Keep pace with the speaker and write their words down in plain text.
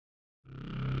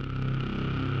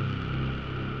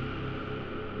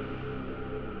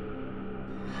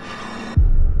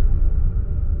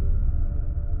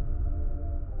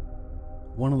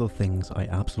One of the things I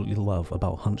absolutely love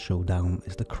about Hunt Showdown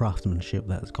is the craftsmanship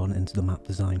that has gone into the map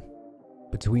design.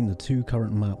 Between the two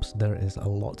current maps there is a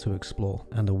lot to explore,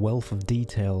 and a wealth of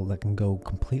detail that can go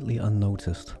completely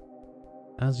unnoticed.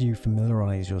 As you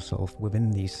familiarize yourself within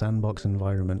these sandbox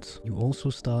environments, you also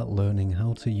start learning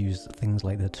how to use things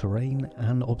like the terrain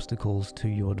and obstacles to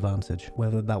your advantage,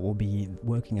 whether that will be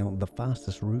working out the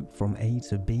fastest route from A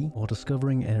to B, or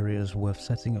discovering areas worth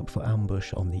setting up for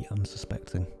ambush on the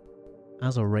unsuspecting.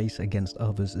 As a race against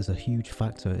others is a huge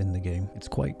factor in the game, it's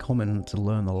quite common to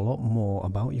learn a lot more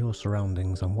about your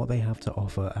surroundings and what they have to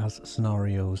offer as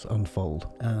scenarios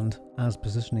unfold. And as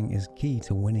positioning is key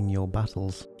to winning your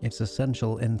battles, it's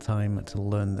essential in time to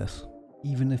learn this.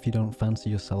 Even if you don't fancy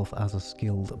yourself as a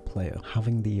skilled player,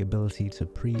 having the ability to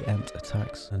preempt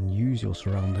attacks and use your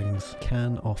surroundings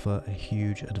can offer a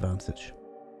huge advantage.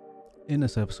 In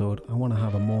this episode, I want to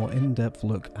have a more in-depth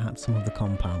look at some of the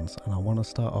compounds, and I want to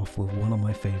start off with one of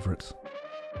my favourites.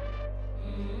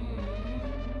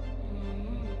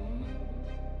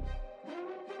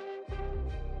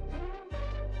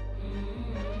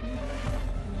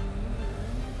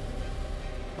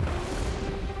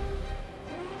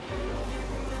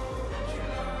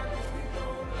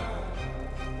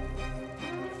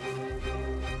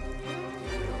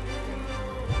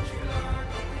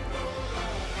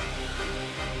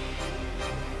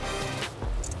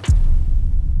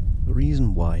 The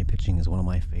reason why pitching is one of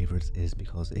my favourites is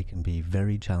because it can be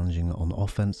very challenging on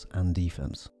offense and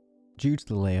defense. Due to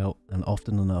the layout, and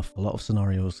often enough, a lot of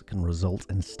scenarios can result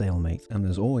in stalemate, and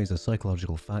there's always a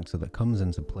psychological factor that comes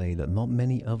into play that not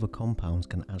many other compounds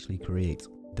can actually create.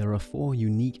 There are 4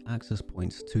 unique access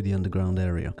points to the underground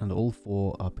area, and all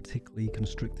 4 are particularly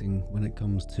constricting when it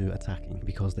comes to attacking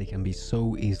because they can be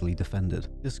so easily defended.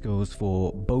 This goes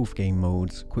for both game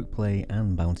modes, quick play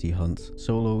and bounty hunt,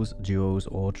 solos, duos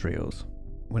or trios.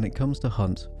 When it comes to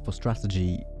hunt, for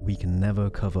strategy, we can never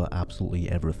cover absolutely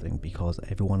everything because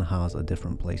everyone has a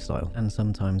different playstyle, and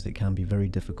sometimes it can be very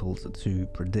difficult to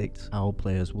predict how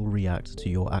players will react to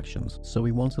your actions. So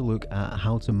we want to look at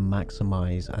how to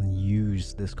maximize and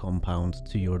use this compound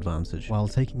to your advantage, while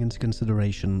taking into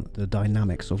consideration the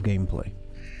dynamics of gameplay.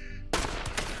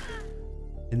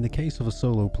 In the case of a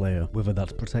solo player, whether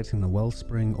that's protecting the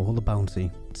wellspring or the bounty,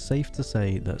 it's safe to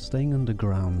say that staying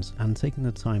underground and taking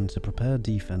the time to prepare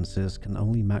defenses can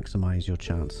only maximize your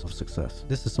chance of success.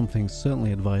 This is something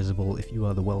certainly advisable if you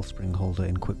are the wellspring holder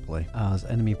in quick play, as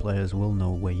enemy players will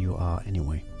know where you are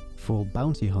anyway. For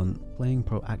bounty hunt, playing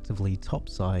proactively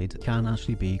topside can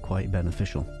actually be quite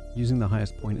beneficial. Using the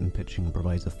highest point in pitching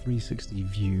provides a 360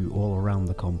 view all around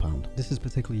the compound. This is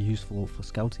particularly useful for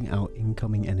scouting out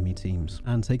incoming enemy teams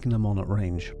and taking them on at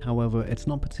range. However, it's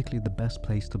not particularly the best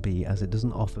place to be as it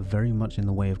doesn't offer very much in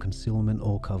the way of concealment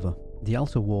or cover. The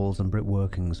outer walls and brick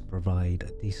workings provide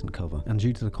a decent cover, and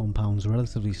due to the compound's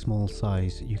relatively small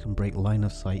size, you can break line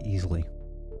of sight easily.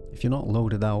 If you're not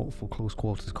loaded out for close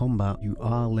quarters combat, you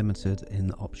are limited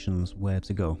in options where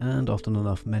to go, and often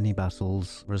enough many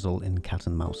battles result in cat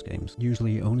and mouse games,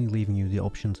 usually only leaving you the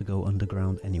option to go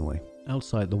underground anyway.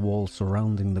 Outside the walls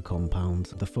surrounding the compound,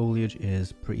 the foliage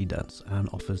is pretty dense and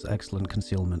offers excellent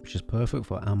concealment, which is perfect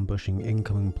for ambushing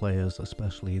incoming players,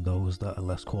 especially those that are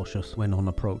less cautious when on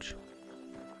approach.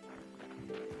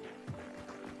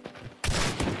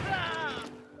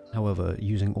 However,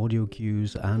 using audio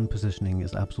cues and positioning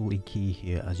is absolutely key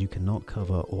here, as you cannot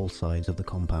cover all sides of the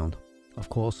compound. Of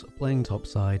course, playing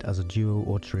topside as a duo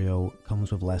or trio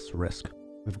comes with less risk.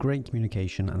 With great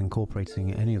communication and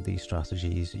incorporating any of these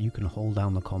strategies, you can hold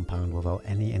down the compound without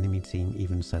any enemy team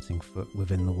even setting foot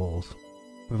within the walls.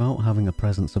 Without having a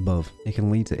presence above, it can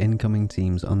lead to incoming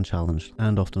teams unchallenged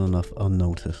and often enough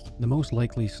unnoticed. The most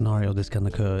likely scenario this can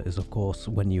occur is of course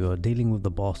when you are dealing with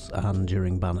the boss and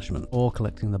during banishment, or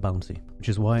collecting the bounty, which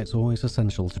is why it's always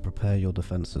essential to prepare your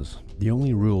defenses. The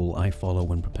only rule I follow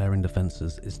when preparing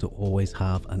defenses is to always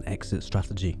have an exit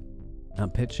strategy.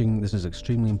 At pitching, this is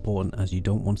extremely important as you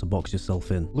don't want to box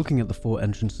yourself in. Looking at the 4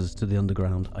 entrances to the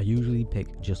underground, I usually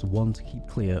pick just one to keep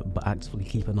clear but actively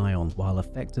keep an eye on, while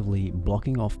effectively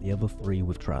blocking off the other 3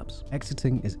 with traps.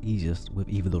 Exiting is easiest with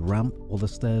either the ramp or the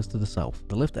stairs to the south.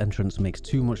 The lift entrance makes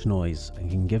too much noise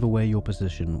and can give away your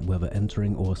position whether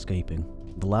entering or escaping.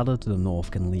 The ladder to the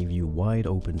north can leave you wide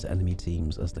open to enemy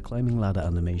teams, as the climbing ladder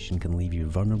animation can leave you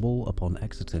vulnerable upon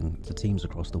exiting to teams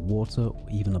across the water or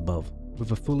even above.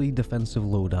 With a fully defensive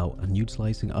loadout and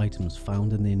utilizing items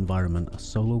found in the environment, a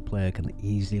solo player can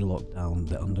easily lock down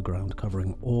the underground,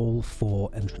 covering all 4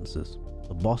 entrances.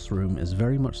 The boss room is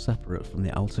very much separate from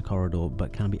the outer corridor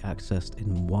but can be accessed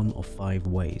in one of 5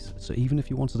 ways, so even if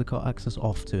you wanted to cut access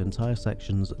off to entire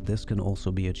sections, this can also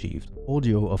be achieved.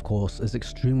 Audio, of course, is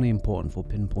extremely important for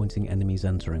pinpointing enemies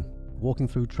entering. Walking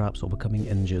through traps or becoming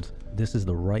injured, this is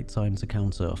the right time to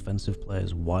counter offensive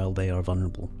players while they are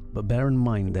vulnerable. But bear in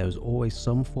mind there is always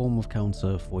some form of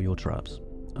counter for your traps.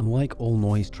 Unlike all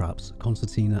noise traps,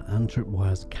 concertina and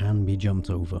tripwires can be jumped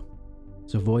over.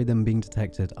 To avoid them being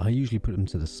detected, I usually put them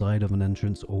to the side of an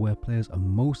entrance or where players are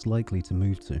most likely to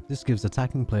move to. This gives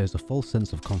attacking players a false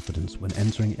sense of confidence when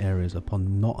entering areas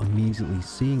upon not immediately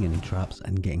seeing any traps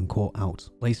and getting caught out.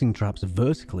 Placing traps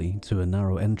vertically to a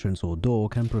narrow entrance or door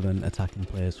can prevent attacking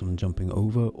players from jumping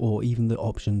over, or even the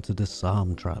option to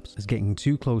disarm traps, as getting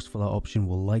too close for that option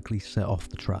will likely set off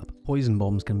the trap. Poison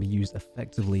bombs can be used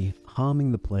effectively, harming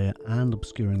the player and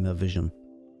obscuring their vision.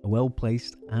 A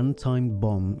well-placed and timed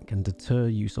bomb can deter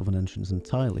use of an entrance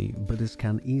entirely, but this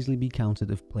can easily be countered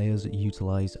if players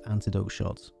utilize antidote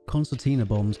shots. Concertina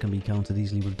bombs can be countered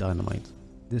easily with dynamite.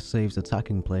 This saves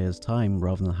attacking players time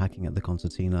rather than hacking at the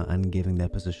concertina and giving their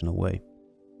position away.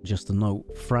 Just a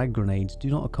note, frag grenades do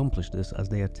not accomplish this as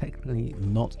they are technically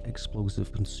not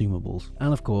explosive consumables.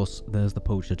 And of course, there's the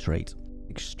poacher trait.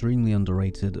 Extremely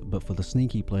underrated, but for the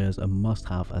sneaky players a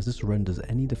must-have, as this renders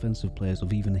any defensive players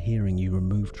of even hearing you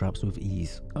remove traps with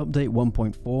ease. Update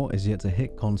 1.4 is yet to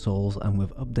hit consoles, and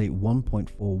with update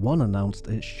 1.41 announced,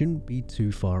 it shouldn't be too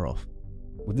far off.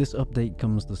 With this update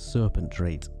comes the Serpent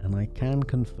trait, and I can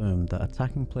confirm that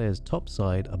attacking players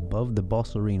topside above the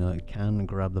boss arena can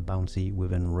grab the bounty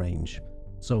within range.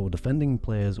 So defending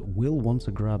players will want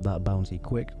to grab that bounty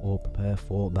quick or prepare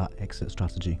for that exit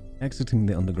strategy. Exiting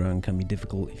the underground can be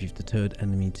difficult if you've deterred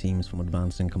enemy teams from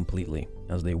advancing completely,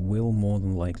 as they will more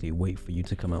than likely wait for you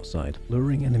to come outside.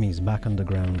 Luring enemies back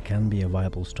underground can be a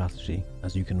viable strategy,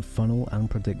 as you can funnel and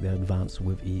predict their advance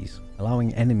with ease.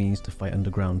 Allowing enemies to fight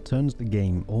underground turns the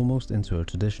game almost into a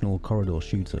traditional corridor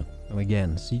shooter. Now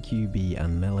again, CQB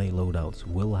and melee loadouts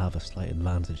will have a slight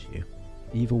advantage here.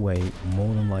 Either way,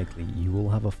 more than likely you will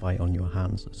have a fight on your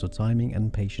hands, so timing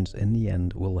and patience in the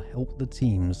end will help the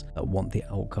teams that want the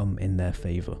outcome in their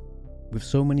favour. With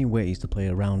so many ways to play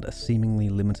around a seemingly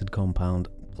limited compound,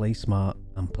 play smart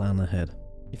and plan ahead.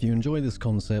 If you enjoy this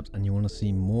concept and you want to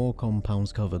see more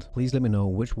compounds covered, please let me know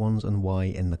which ones and why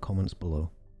in the comments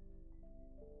below.